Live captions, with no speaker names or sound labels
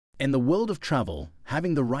In the world of travel,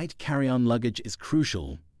 having the right carry-on luggage is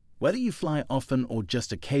crucial. Whether you fly often or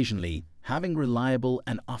just occasionally, having reliable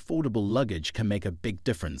and affordable luggage can make a big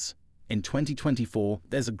difference. In 2024,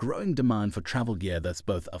 there's a growing demand for travel gear that's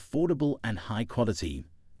both affordable and high quality,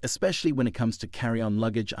 especially when it comes to carry-on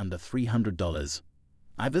luggage under $300.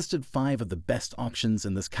 I've listed 5 of the best options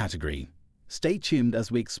in this category. Stay tuned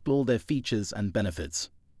as we explore their features and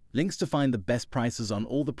benefits. Links to find the best prices on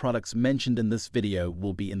all the products mentioned in this video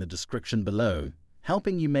will be in the description below,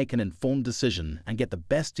 helping you make an informed decision and get the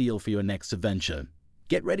best deal for your next adventure.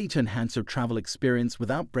 Get ready to enhance your travel experience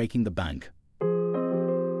without breaking the bank.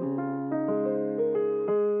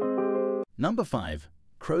 Number 5.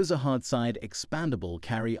 Crozer Hardside Expandable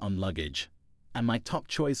Carry-On Luggage. And my top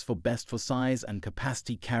choice for best for size and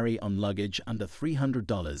capacity carry-on luggage under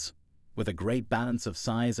 $300. With a great balance of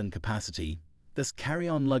size and capacity, this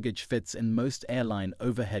carry-on luggage fits in most airline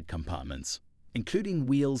overhead compartments. Including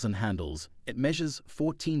wheels and handles, it measures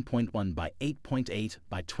 14.1 by 8.8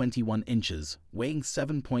 by 21 inches, weighing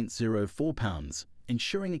 7.04 pounds,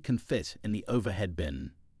 ensuring it can fit in the overhead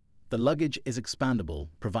bin. The luggage is expandable,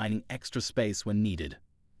 providing extra space when needed.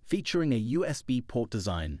 Featuring a USB port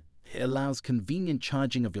design, it allows convenient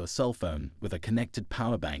charging of your cell phone with a connected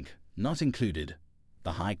power bank, not included.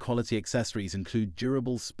 The high-quality accessories include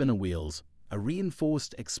durable spinner wheels, a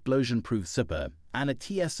reinforced explosion-proof zipper, and a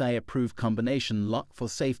TSA-approved combination lock for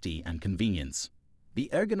safety and convenience. The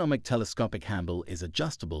ergonomic telescopic handle is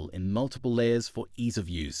adjustable in multiple layers for ease of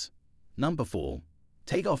use. Number 4.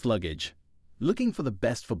 Takeoff Luggage. Looking for the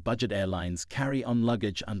best for budget airlines carry-on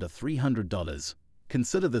luggage under $300?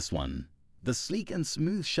 Consider this one. The sleek and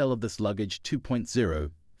smooth shell of this luggage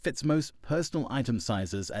 2.0 fits most personal item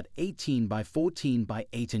sizes at 18 by 14 by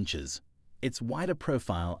 8 inches. Its wider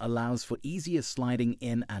profile allows for easier sliding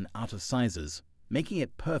in and out of sizes, making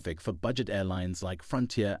it perfect for budget airlines like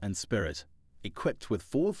Frontier and Spirit. Equipped with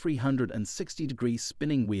 4 360-degree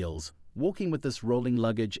spinning wheels, walking with this rolling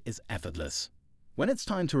luggage is effortless. When it's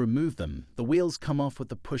time to remove them, the wheels come off with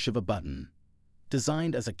the push of a button.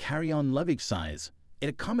 Designed as a carry-on luggage size, it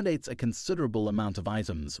accommodates a considerable amount of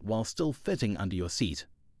items while still fitting under your seat.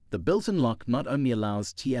 The built-in lock not only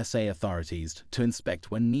allows TSA authorities to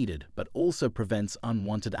inspect when needed, but also prevents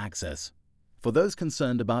unwanted access. For those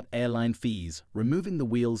concerned about airline fees, removing the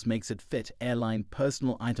wheels makes it fit airline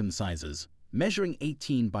personal item sizes, measuring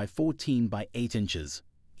 18 by 14 by 8 inches.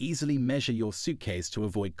 Easily measure your suitcase to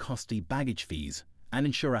avoid costly baggage fees and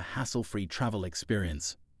ensure a hassle-free travel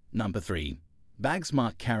experience. Number 3.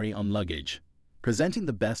 BagSmart Carry-On Luggage. Presenting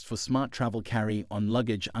the best for smart travel carry-on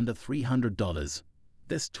luggage under $300.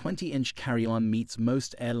 This 20-inch carry-on meets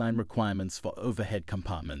most airline requirements for overhead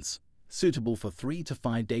compartments, suitable for 3 to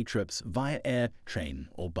 5 day trips via air, train,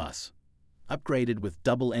 or bus. Upgraded with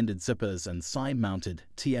double-ended zippers and side-mounted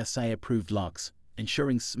TSA-approved locks,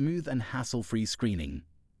 ensuring smooth and hassle-free screening.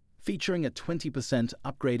 Featuring a 20%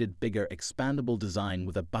 upgraded bigger expandable design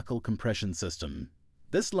with a buckle compression system.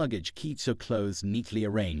 This luggage keeps your clothes neatly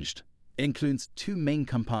arranged. It includes 2 main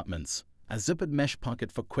compartments, a zippered mesh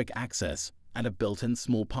pocket for quick access, and a built-in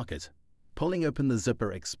small pocket. Pulling open the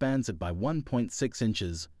zipper expands it by 1.6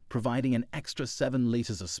 inches, providing an extra 7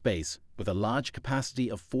 liters of space, with a large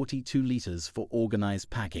capacity of 42 liters for organized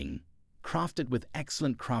packing. Crafted with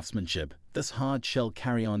excellent craftsmanship, this hard-shell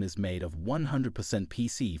carry-on is made of 100%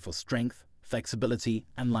 PC for strength, flexibility,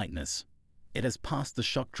 and lightness. It has passed the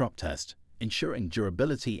shock drop test, ensuring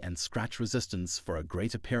durability and scratch resistance for a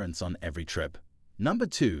great appearance on every trip. Number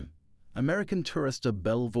 2. American Tourister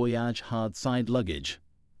Belle Voyage Hardside Luggage.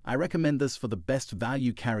 I recommend this for the best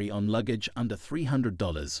value carry-on luggage under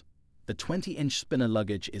 $300. The 20-inch spinner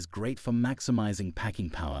luggage is great for maximizing packing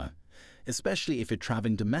power, especially if you're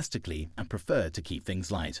traveling domestically and prefer to keep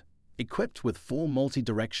things light. Equipped with 4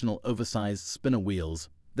 multi-directional oversized spinner wheels,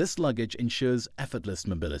 this luggage ensures effortless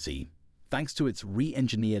mobility, thanks to its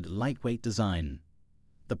re-engineered lightweight design.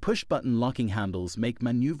 The push-button locking handles make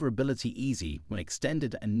maneuverability easy when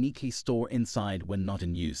extended and neatly store inside when not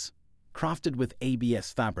in use. Crafted with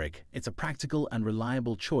ABS fabric, it's a practical and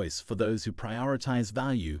reliable choice for those who prioritize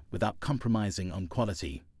value without compromising on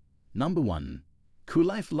quality. Number 1.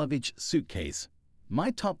 Coolife Luggage Suitcase. My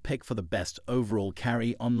top pick for the best overall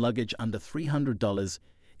carry-on luggage under $300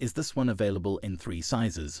 is this one, available in 3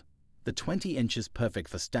 sizes. The 20-inch is perfect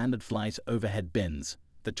for standard flight overhead bins.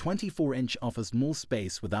 The 24-inch offers more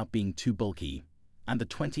space without being too bulky, and the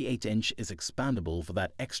 28-inch is expandable for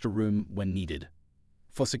that extra room when needed.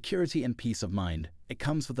 For security and peace of mind, it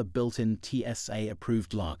comes with a built-in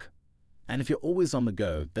TSA-approved lock. And if you're always on the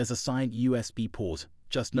go, there's a side USB port.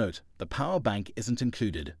 Just note, the power bank isn't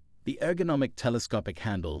included. The ergonomic telescopic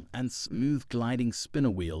handle and smooth gliding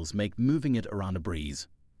spinner wheels make moving it around a breeze.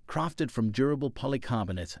 Crafted from durable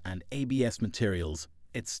polycarbonate and ABS materials,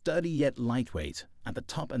 it's sturdy yet lightweight, and the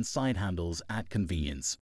top and side handles add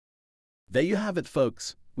convenience. There you have it,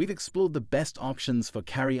 folks. We've explored the best options for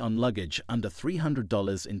carry-on luggage under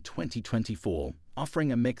 $300 in 2024,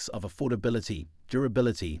 offering a mix of affordability,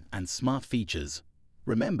 durability, and smart features.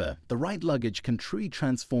 Remember, the right luggage can truly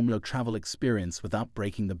transform your travel experience without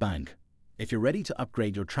breaking the bank. If you're ready to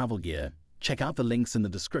upgrade your travel gear, check out the links in the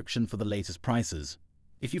description for the latest prices.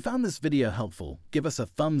 If you found this video helpful, give us a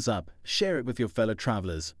thumbs up, share it with your fellow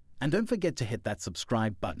travelers, and don't forget to hit that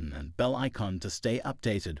subscribe button and bell icon to stay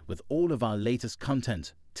updated with all of our latest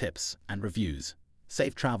content, tips, and reviews.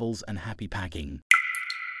 Safe travels and happy packing.